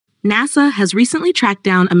NASA has recently tracked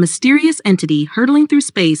down a mysterious entity hurtling through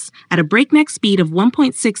space at a breakneck speed of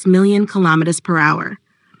 1.6 million kilometers per hour.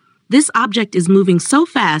 This object is moving so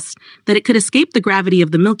fast that it could escape the gravity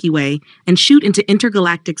of the Milky Way and shoot into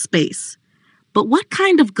intergalactic space. But what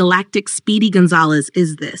kind of galactic Speedy Gonzales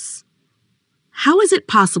is this? How is it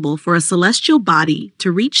possible for a celestial body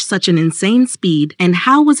to reach such an insane speed, and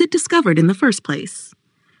how was it discovered in the first place?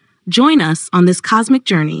 Join us on this cosmic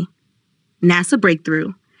journey. NASA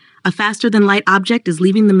breakthrough. A faster-than-light object is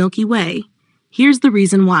leaving the Milky Way. Here's the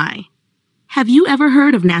reason why. Have you ever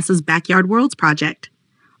heard of NASA's Backyard Worlds project?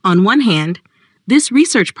 On one hand, this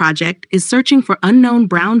research project is searching for unknown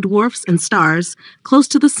brown dwarfs and stars close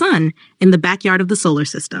to the Sun in the backyard of the solar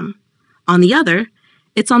system. On the other,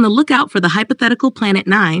 it's on the lookout for the hypothetical Planet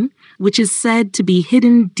 9, which is said to be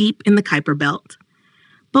hidden deep in the Kuiper Belt.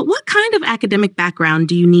 But what kind of academic background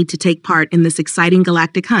do you need to take part in this exciting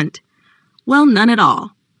galactic hunt? Well, none at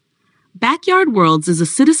all. Backyard Worlds is a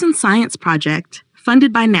citizen science project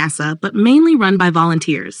funded by NASA, but mainly run by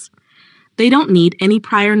volunteers. They don't need any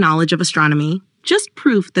prior knowledge of astronomy, just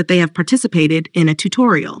proof that they have participated in a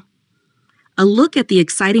tutorial. A look at the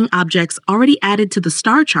exciting objects already added to the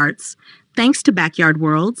star charts, thanks to Backyard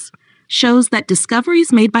Worlds, shows that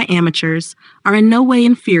discoveries made by amateurs are in no way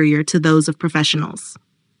inferior to those of professionals.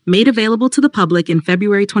 Made available to the public in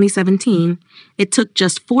February 2017, it took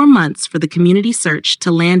just 4 months for the community search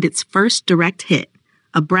to land its first direct hit,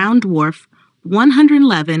 a brown dwarf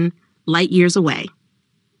 111 light-years away.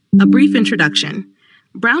 A brief introduction.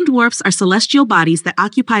 Brown dwarfs are celestial bodies that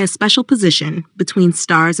occupy a special position between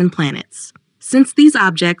stars and planets. Since these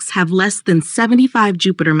objects have less than 75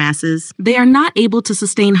 Jupiter masses, they are not able to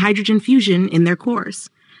sustain hydrogen fusion in their cores.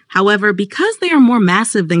 However, because they are more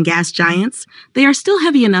massive than gas giants, they are still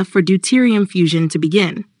heavy enough for deuterium fusion to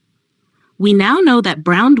begin. We now know that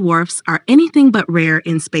brown dwarfs are anything but rare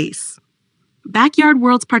in space. Backyard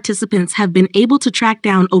Worlds participants have been able to track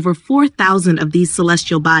down over 4,000 of these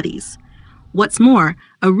celestial bodies. What's more,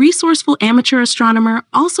 a resourceful amateur astronomer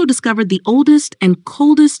also discovered the oldest and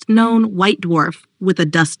coldest known white dwarf with a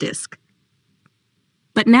dust disk.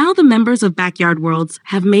 But now the members of Backyard Worlds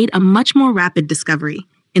have made a much more rapid discovery,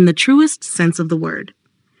 in the truest sense of the word.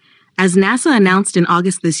 As NASA announced in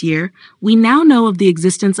August this year, we now know of the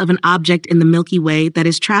existence of an object in the Milky Way that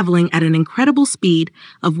is traveling at an incredible speed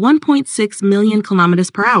of 1.6 million kilometers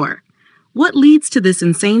per hour. What leads to this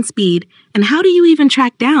insane speed, and how do you even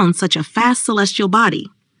track down such a fast celestial body?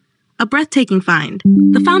 A breathtaking find.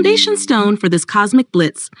 The foundation stone for this cosmic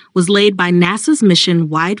blitz was laid by NASA's mission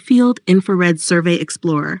Wide Field Infrared Survey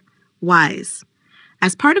Explorer, WISE.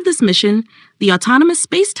 As part of this mission, the Autonomous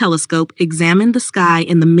Space Telescope examined the sky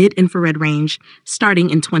in the mid-infrared range starting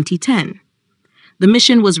in 2010. The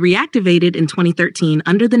mission was reactivated in 2013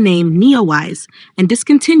 under the name NEOWISE and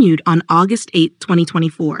discontinued on August 8,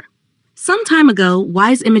 2024. Some time ago,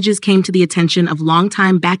 WISE images came to the attention of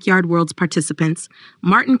longtime Backyard Worlds participants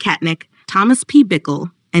Martin Katnick, Thomas P. Bickle,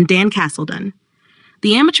 and Dan Castledon.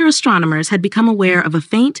 The amateur astronomers had become aware of a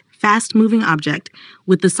faint, fast-moving object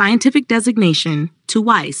with the scientific designation to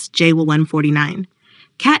WISE J149.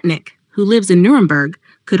 Katnick, who lives in Nuremberg,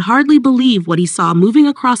 could hardly believe what he saw moving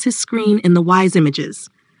across his screen in the WISE images.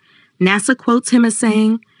 NASA quotes him as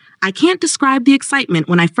saying, "I can't describe the excitement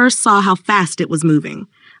when I first saw how fast it was moving.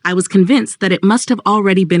 I was convinced that it must have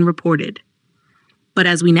already been reported." But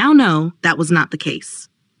as we now know, that was not the case.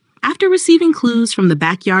 After receiving clues from the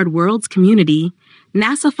Backyard Worlds community,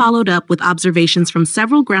 NASA followed up with observations from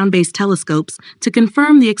several ground-based telescopes to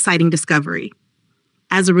confirm the exciting discovery.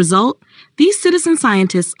 As a result, these citizen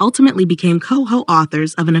scientists ultimately became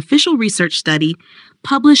co-authors of an official research study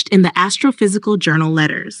published in the Astrophysical Journal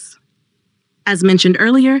Letters. As mentioned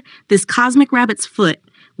earlier, this cosmic rabbit's foot,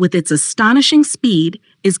 with its astonishing speed,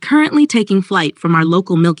 is currently taking flight from our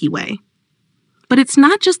local Milky Way. But it's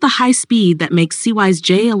not just the high speed that makes CWISE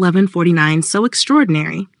J1149 so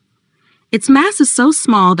extraordinary. Its mass is so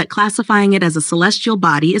small that classifying it as a celestial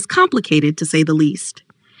body is complicated, to say the least.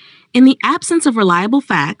 In the absence of reliable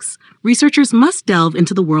facts, researchers must delve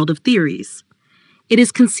into the world of theories. It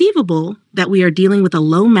is conceivable that we are dealing with a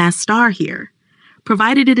low-mass star here.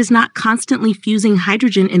 Provided it is not constantly fusing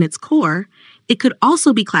hydrogen in its core, it could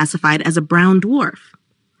also be classified as a brown dwarf.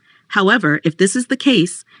 However, if this is the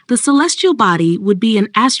case, the celestial body would be an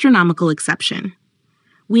astronomical exception.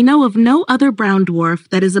 We know of no other brown dwarf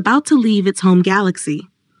that is about to leave its home galaxy.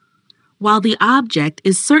 While the object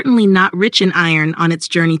is certainly not rich in iron on its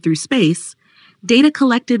journey through space, data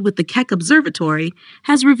collected with the Keck Observatory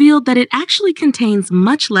has revealed that it actually contains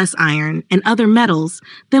much less iron and other metals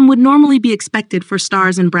than would normally be expected for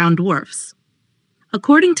stars and brown dwarfs.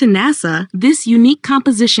 According to NASA, this unique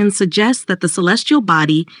composition suggests that the celestial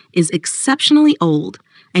body is exceptionally old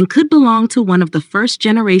and could belong to one of the first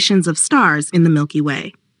generations of stars in the Milky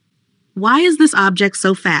Way. Why is this object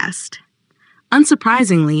so fast?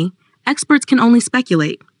 Unsurprisingly, experts can only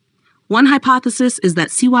speculate. One hypothesis is that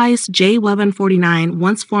CYS J1149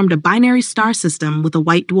 once formed a binary star system with a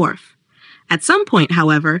white dwarf. At some point,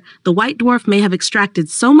 however, the white dwarf may have extracted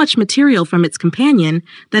so much material from its companion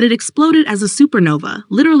that it exploded as a supernova,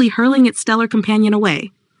 literally hurling its stellar companion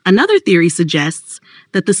away. Another theory suggests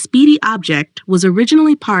that the speedy object was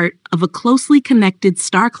originally part of a closely connected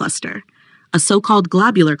star cluster, a so-called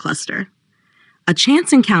globular cluster. A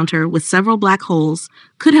chance encounter with several black holes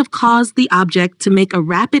could have caused the object to make a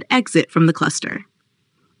rapid exit from the cluster.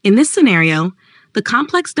 In this scenario, the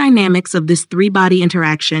complex dynamics of this three-body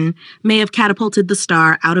interaction may have catapulted the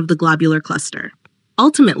star out of the globular cluster.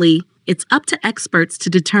 Ultimately, it's up to experts to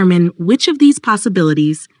determine which of these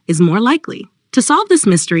possibilities is more likely. To solve this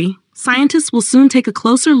mystery, scientists will soon take a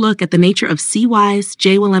closer look at the nature of CYS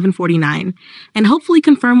J1149 and hopefully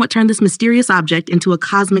confirm what turned this mysterious object into a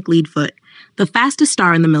cosmic leadfoot, the fastest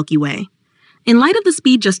star in the Milky Way. In light of the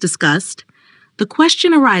speed just discussed, the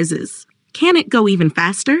question arises, can it go even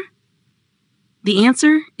faster? The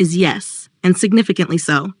answer is yes, and significantly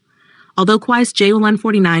so. Although CYS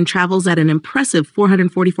J1149 travels at an impressive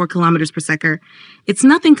 444 kilometers per second, it's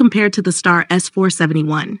nothing compared to the star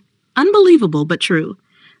S471. Unbelievable, but true.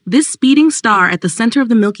 This speeding star at the center of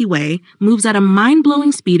the Milky Way moves at a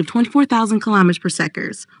mind-blowing speed of 24,000 kilometers per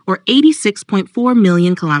second, or 86.4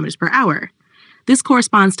 million kilometers per hour. This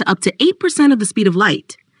corresponds to up to 8% of the speed of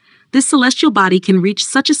light. This celestial body can reach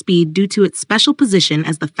such a speed due to its special position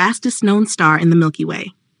as the fastest known star in the Milky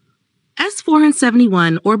Way.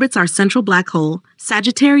 S471 orbits our central black hole,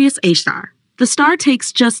 Sagittarius A star. The star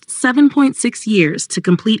takes just 7.6 years to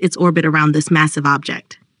complete its orbit around this massive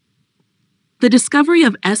object. The discovery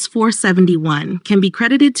of S471 can be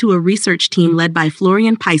credited to a research team led by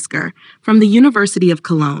Florian Peisker from the University of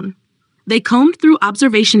Cologne. They combed through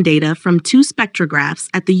observation data from 2 spectrographs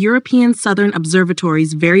at the European Southern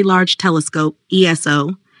Observatory's Very Large Telescope,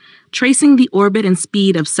 ESO, tracing the orbit and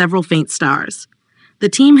speed of several faint stars. The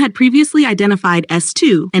team had previously identified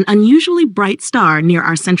S2, an unusually bright star near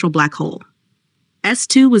our central black hole.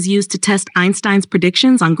 S2 was used to test Einstein's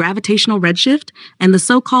predictions on gravitational redshift and the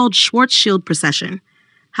so-called Schwarzschild precession.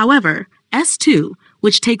 However, S2,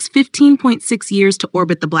 which takes 15.6 years to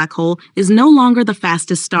orbit the black hole, is no longer the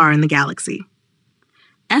fastest star in the galaxy.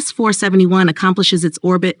 S471 accomplishes its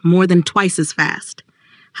orbit more than twice as fast.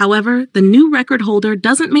 However, the new record holder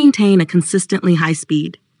doesn't maintain a consistently high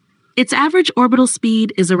speed. Its average orbital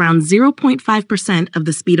speed is around 0.5% of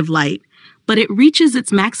the speed of light, but it reaches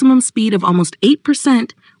its maximum speed of almost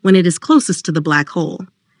 8% when it is closest to the black hole.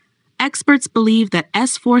 Experts believe that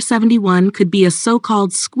S471 could be a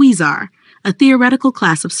so-called squeezar, a theoretical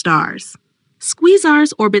class of stars.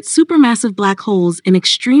 Squeezars orbit supermassive black holes in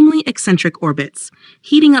extremely eccentric orbits,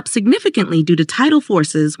 heating up significantly due to tidal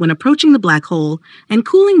forces when approaching the black hole and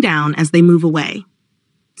cooling down as they move away.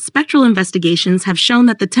 Spectral investigations have shown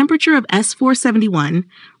that the temperature of S471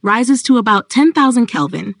 rises to about 10,000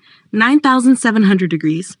 Kelvin, 9,700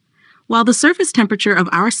 degrees, while the surface temperature of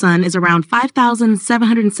our Sun is around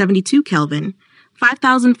 5,772 Kelvin,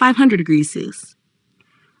 5,500 degrees Celsius.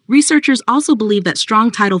 Researchers also believe that strong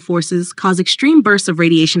tidal forces cause extreme bursts of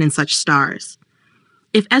radiation in such stars.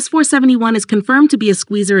 If S471 is confirmed to be a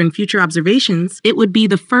squeezer in future observations, it would be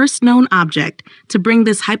the first known object to bring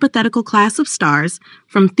this hypothetical class of stars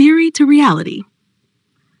from theory to reality.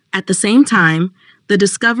 At the same time, the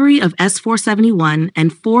discovery of S471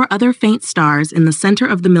 and 4 other faint stars in the center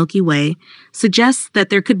of the Milky Way suggests that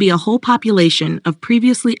there could be a whole population of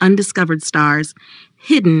previously undiscovered stars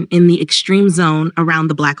hidden in the extreme zone around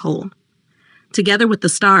the black hole. Together with the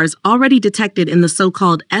stars already detected in the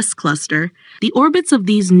so-called S cluster, the orbits of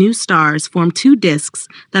these new stars form 2 disks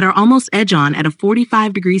that are almost edge-on at a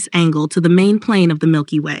 45 degrees angle to the main plane of the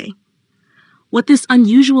Milky Way. What this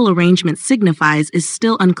unusual arrangement signifies is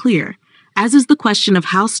still unclear, as is the question of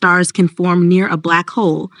how stars can form near a black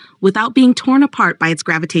hole without being torn apart by its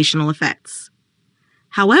gravitational effects.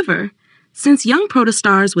 However, since young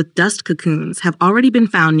protostars with dust cocoons have already been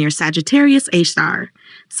found near Sagittarius A star,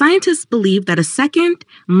 scientists believe that a second,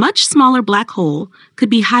 much smaller black hole could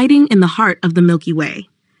be hiding in the heart of the Milky Way.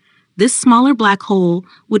 This smaller black hole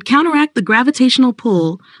would counteract the gravitational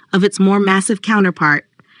pull of its more massive counterpart,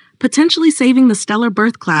 potentially saving the stellar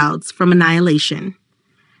birth clouds from annihilation.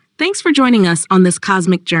 Thanks for joining us on this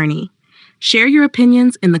cosmic journey. Share your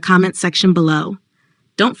opinions in the comments section below.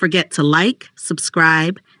 Don't forget to like,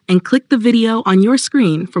 subscribe, and click the video on your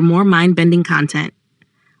screen for more mind-bending content.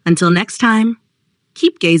 Until next time,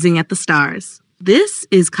 keep gazing at the stars. This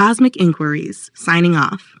is Cosmic Inquiries, signing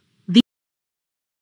off.